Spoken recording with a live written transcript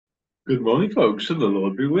Good morning, folks, and the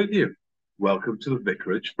Lord be with you. Welcome to the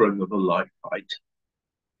Vicarage for another Life Bite.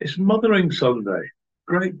 It's Mothering Sunday.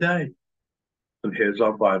 Great day. And here's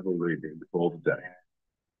our Bible reading for the day.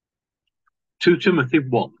 2 Timothy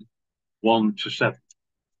 1, 1 to 7.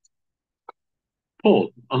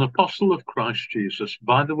 Paul, an apostle of Christ Jesus,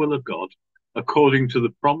 by the will of God, according to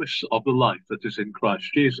the promise of the life that is in Christ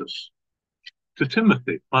Jesus. To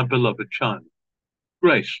Timothy, my beloved child,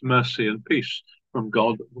 grace, mercy, and peace from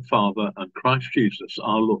God the Father and Christ Jesus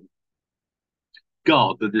our Lord.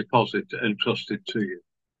 Guard the deposit entrusted to you.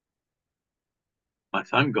 I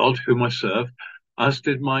thank God, whom I serve, as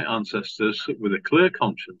did my ancestors, with a clear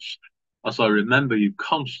conscience, as I remember you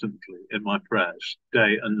constantly in my prayers,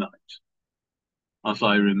 day and night. As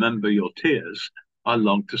I remember your tears, I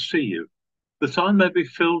long to see you, that I may be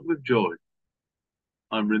filled with joy.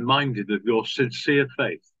 I'm reminded of your sincere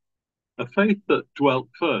faith, a faith that dwelt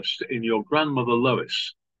first in your grandmother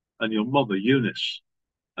Lois and your mother Eunice,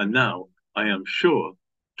 and now, I am sure,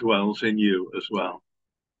 dwells in you as well.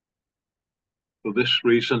 For this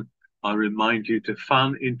reason, I remind you to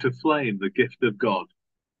fan into flame the gift of God,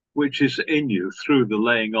 which is in you through the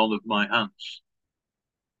laying on of my hands.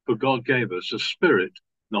 For God gave us a spirit,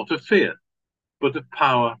 not of fear, but of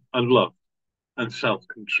power and love and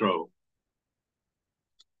self-control.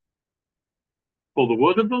 For the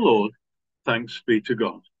word of the Lord, thanks be to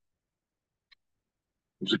God.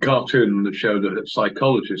 There's a cartoon that showed a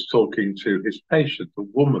psychologist talking to his patient, a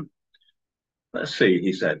woman. Let's see,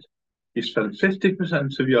 he said, you spend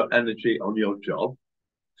 50% of your energy on your job,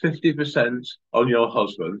 50% on your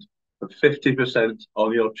husband, and 50%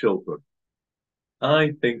 on your children.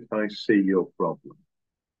 I think I see your problem.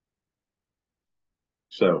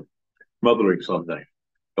 So, Mothering Sunday.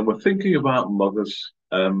 And we're thinking about mothers,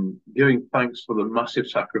 giving thanks for the massive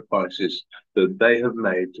sacrifices that they have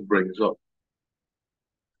made to bring us up.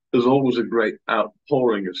 There's always a great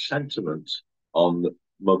outpouring of sentiment on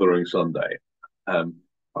Mothering Sunday.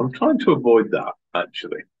 I'm trying to avoid that,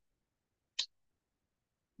 actually.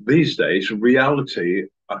 These days, reality,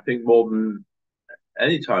 I think more than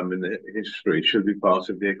any time in the history, should be part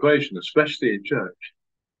of the equation, especially in church.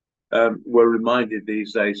 We're reminded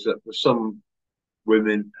these days that for some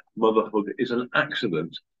women, motherhood is an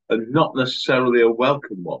accident and not necessarily a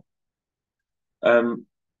welcome one.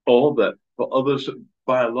 Or that for others,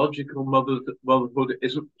 biological motherhood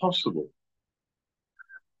isn't possible.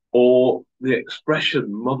 Or the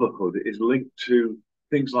expression motherhood is linked to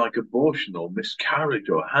things like abortion or miscarriage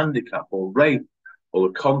or handicap or rape or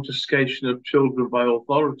the confiscation of children by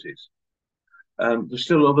authorities. For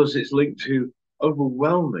still others, it's linked to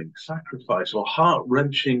overwhelming sacrifice or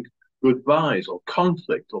heart-wrenching goodbyes or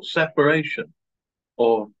conflict or separation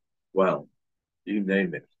or, well, you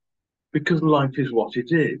name it. Because life is what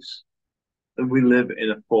it is, and we live in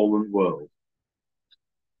a fallen world.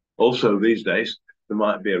 Also, these days, there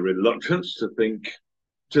might be a reluctance to link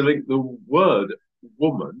the word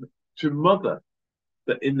woman to mother,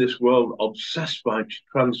 that in this world obsessed by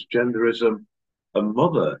transgenderism, a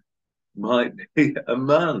mother might be a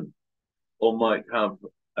man or might have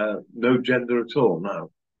no gender at all. Now,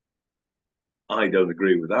 I don't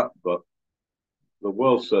agree with that, but the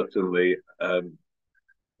world certainly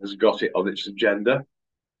has got it on its agenda.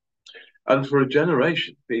 And for a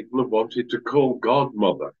generation, people have wanted to call God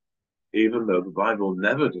mother, even though the Bible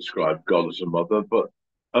never described God as a mother, but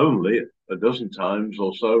only a dozen times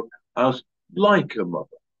or so as like a mother.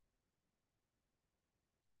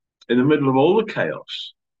 In the middle of all the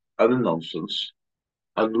chaos and the nonsense,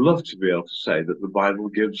 I'd love to be able to say that the Bible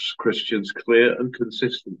gives Christians clear and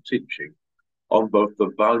consistent teaching on both the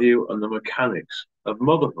value and the mechanics of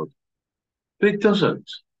motherhood. But it doesn't,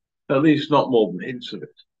 at least not more than hints of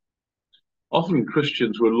it. Often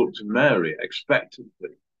Christians will look to Mary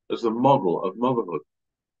expectantly as the model of motherhood,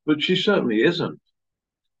 but she certainly isn't.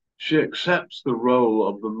 She accepts the role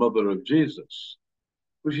of the mother of Jesus,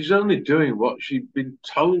 but she's only doing what she'd been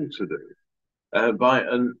told to do by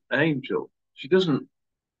an angel. She doesn't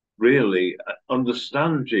really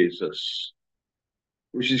understand Jesus,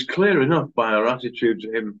 which is clear enough by her attitude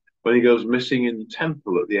to him when he goes missing in the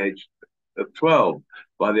temple at the age of 12,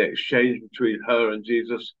 by the exchange between her and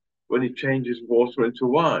Jesus when he changes water into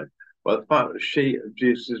wine, by the fact that she and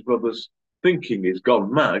Jesus' brothers, thinking he's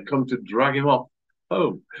gone mad, come to drag him off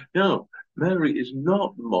home. No, Mary is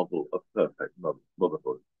not the model of perfect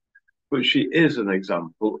motherhood, but she is an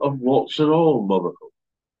example of warts and all motherhood.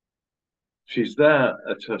 She's there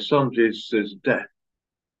at her son Jesus' death,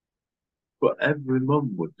 but every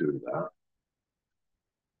mum would do that.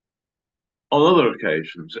 On other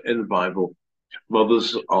occasions in the Bible,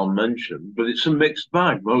 mothers are mentioned, but it's a mixed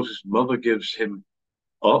bag. Moses' mother gives him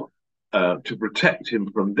up to protect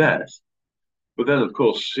him from death, but then, of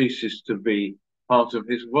course, ceases to be part of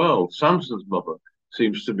his world. Samson's mother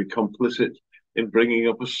seems to be complicit in bringing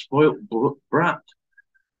up a spoilt brat.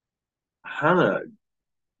 Hannah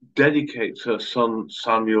dedicates her son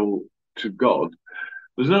Samuel to God.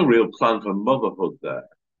 There's no real plan for motherhood there.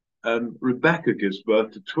 Rebecca gives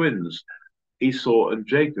birth to twins, Esau and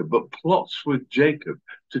Jacob, but plots with Jacob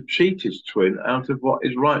to cheat his twin out of what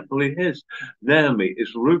is rightfully his. Naomi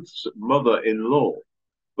is Ruth's mother-in-law,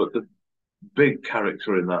 but the big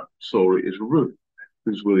character in that story is Ruth,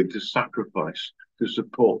 who's willing to sacrifice to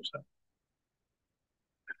support her.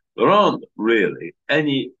 There aren't really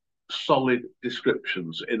any solid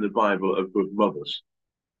descriptions in the Bible of good mothers.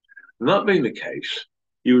 And that being the case,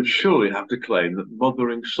 you would surely have to claim that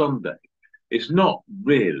Mothering Sunday is not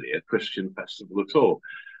really a Christian festival at all.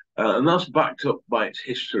 And that's backed up by its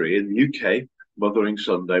history. In the UK, Mothering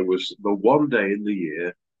Sunday was the one day in the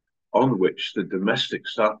year on which the domestic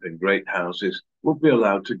staff in great houses would be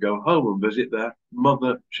allowed to go home and visit their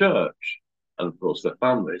mother church, and of course their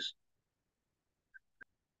families.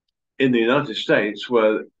 In the United States,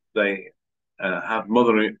 where they have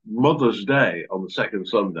Mother's Day on the second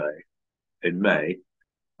Sunday in May,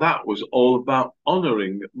 that was all about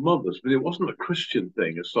honouring mothers, but it wasn't a Christian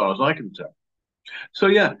thing as far as I can tell. So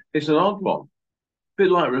yeah, it's an odd one. A bit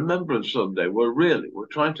like Remembrance Sunday, where really we're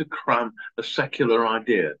trying to cram a secular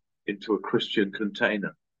idea into a Christian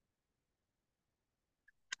container.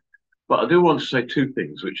 But I do want to say two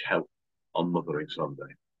things which help on Mothering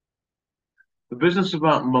Sunday. The business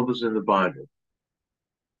about mothers in the Bible.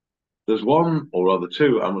 There's one, or rather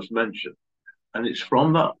two, I must mention, and it's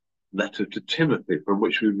from that letter to Timothy from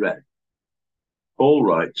which we read. Paul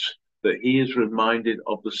writes that he is reminded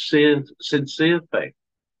of the sincere faith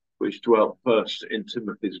which dwelt first in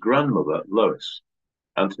Timothy's grandmother, Lois,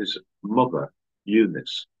 and his mother,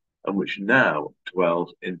 Eunice, and which now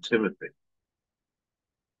dwells in Timothy.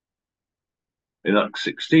 In Acts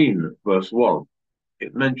 16, verse 1,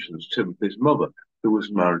 it mentions Timothy's mother, who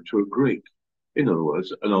was married to a Greek, in other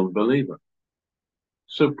words, an unbeliever.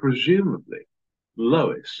 So presumably,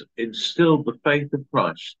 Lois instilled the faith of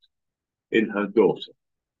Christ in her daughter.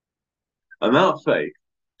 And that faith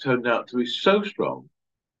turned out to be so strong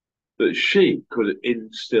that she could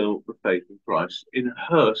instill the faith of Christ in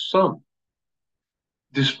her son,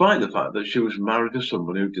 despite the fact that she was married to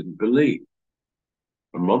someone who didn't believe.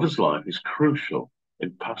 A mother's life is crucial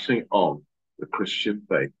in passing on the Christian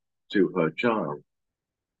faith to her child.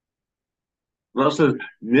 And that's the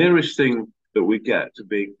nearest thing that we get to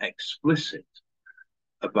being explicit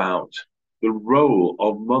about the role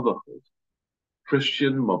of motherhood.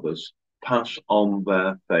 Christian mothers pass on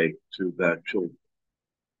their faith to their children.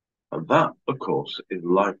 And that, of course, is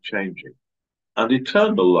life-changing and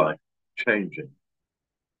eternal life-changing.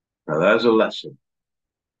 Now, there's a lesson.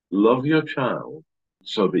 Love your child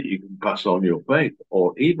so that you can pass on your faith,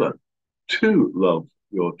 or even to love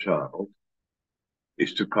your child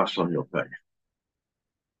is to pass on your faith.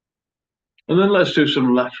 And then let's do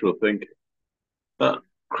some lateral thinking. That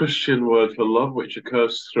Christian word for love, which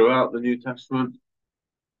occurs throughout the New Testament,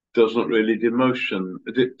 doesn't really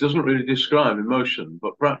describe emotion,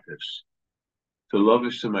 but practice. To love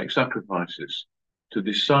is to make sacrifices, to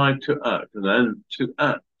decide to act, and then to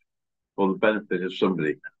act for the benefit of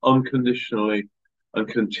somebody, unconditionally and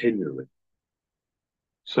continually.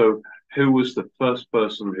 So, who was the first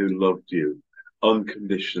person who loved you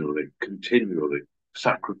unconditionally, continually,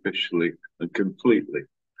 sacrificially, and completely,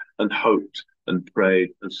 and hoped and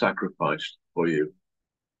prayed and sacrificed for you?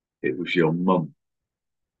 It was your mum.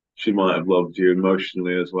 She might have loved you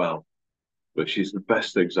emotionally as well, but she's the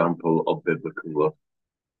best example of biblical love.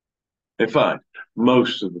 In fact,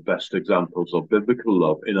 most of the best examples of biblical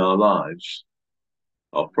love in our lives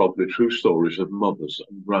are probably true stories of mothers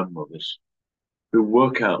and grandmothers who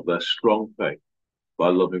work out their strong faith by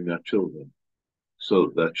loving their children, so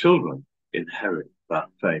that their children inherit that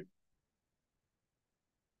faith.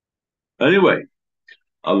 Anyway,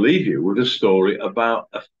 I'll leave you with a story about,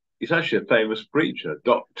 he's actually a famous preacher,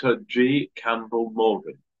 Dr. G. Campbell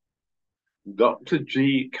Morgan. Dr.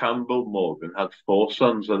 G. Campbell Morgan had 4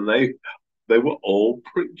 sons, and they were all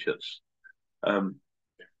preachers.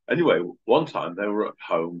 Anyway, one time they were at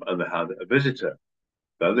home and they had a visitor.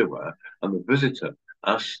 There they were, and the visitor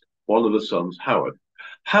asked one of the sons, Howard,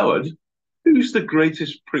 who's the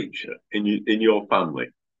greatest preacher in your family?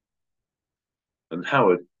 And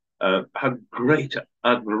Howard had great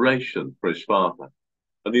admiration for his father,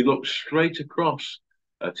 and he looked straight across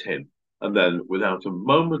at him, and then, without a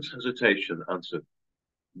moment's hesitation, answered,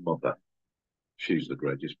 Mother, she's the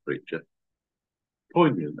greatest preacher.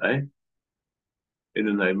 Poignant, eh? In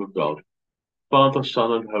the name of God, Father,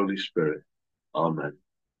 Son, and Holy Spirit. Amen.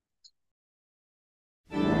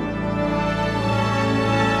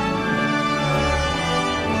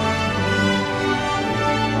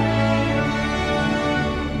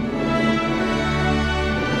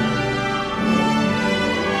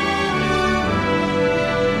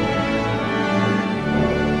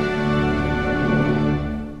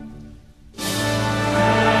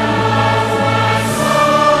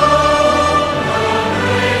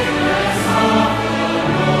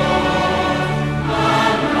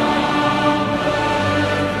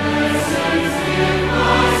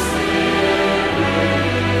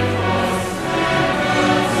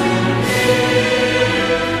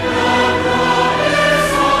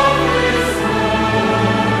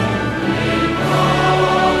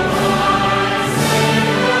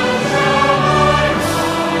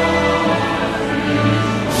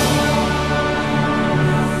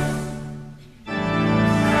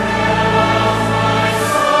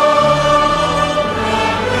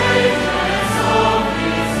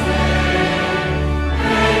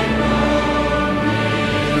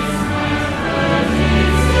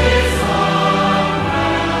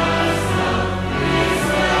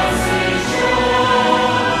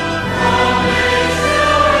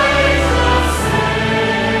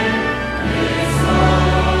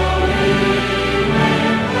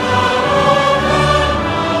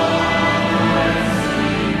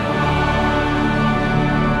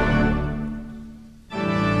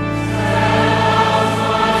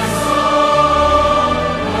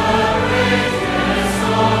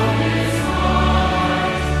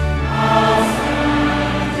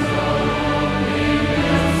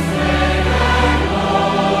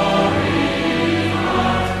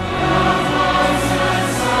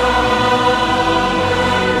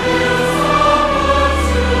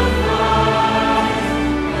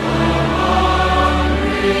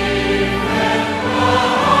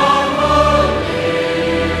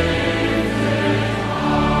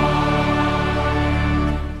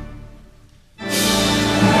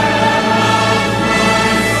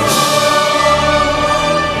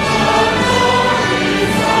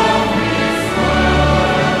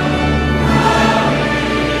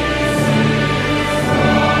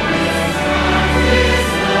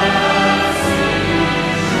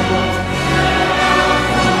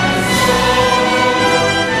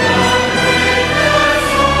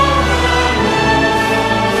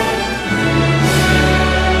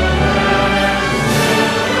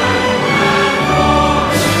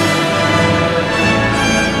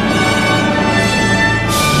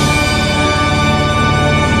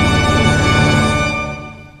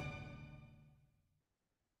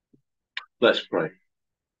 Let's pray.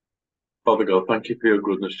 Father God, thank you for your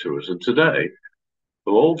goodness to us. And today,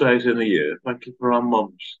 of all days in the year, thank you for our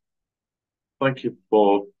mums. Thank you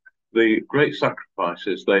for the great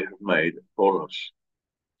sacrifices they have made for us.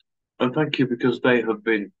 And thank you because they have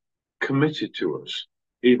been committed to us,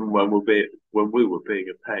 even when we were being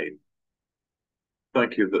a pain.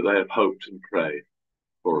 Thank you that they have hoped and prayed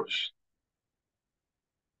for us.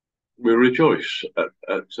 We rejoice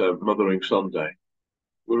at Mothering Sunday.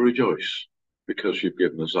 We rejoice because you've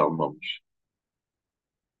given us our mums.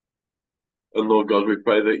 And Lord God, we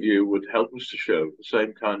pray that you would help us to show the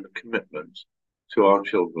same kind of commitment to our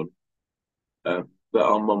children that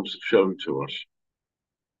our mums have shown to us.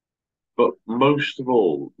 But most of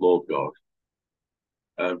all, Lord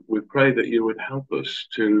God, we pray that you would help us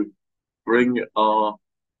to bring our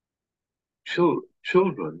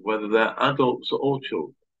children, whether they're adults or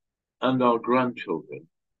children, and our grandchildren,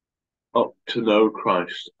 up to know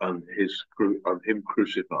Christ and him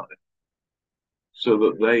crucified, so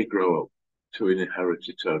that they grow up to inherit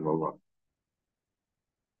eternal life.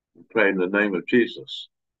 We pray in the name of Jesus.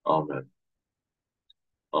 Amen.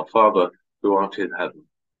 Our Father, who art in heaven,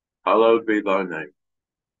 hallowed be thy name.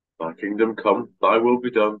 Thy kingdom come, thy will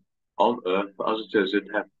be done, on earth as it is in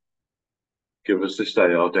heaven. Give us this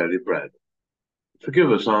day our daily bread.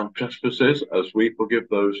 Forgive us our trespasses, as we forgive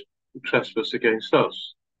those who trespass against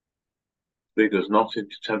us. Lead us not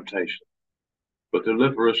into temptation, but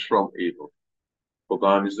deliver us from evil. For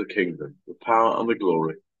thine is the kingdom, the power, and the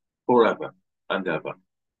glory, forever and ever.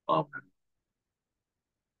 Amen.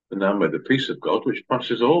 And now may the peace of God, which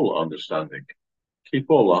passes all understanding, keep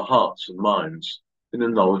all our hearts and minds in the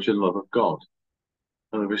knowledge and love of God,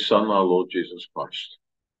 and of his Son, our Lord Jesus Christ.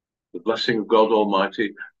 The blessing of God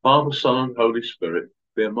Almighty, Father, Son, and Holy Spirit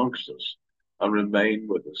be amongst us and remain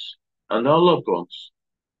with us and our loved ones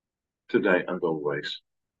today and always.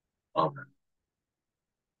 Amen.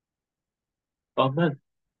 Amen.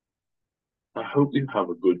 I hope you have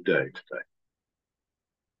a good day today.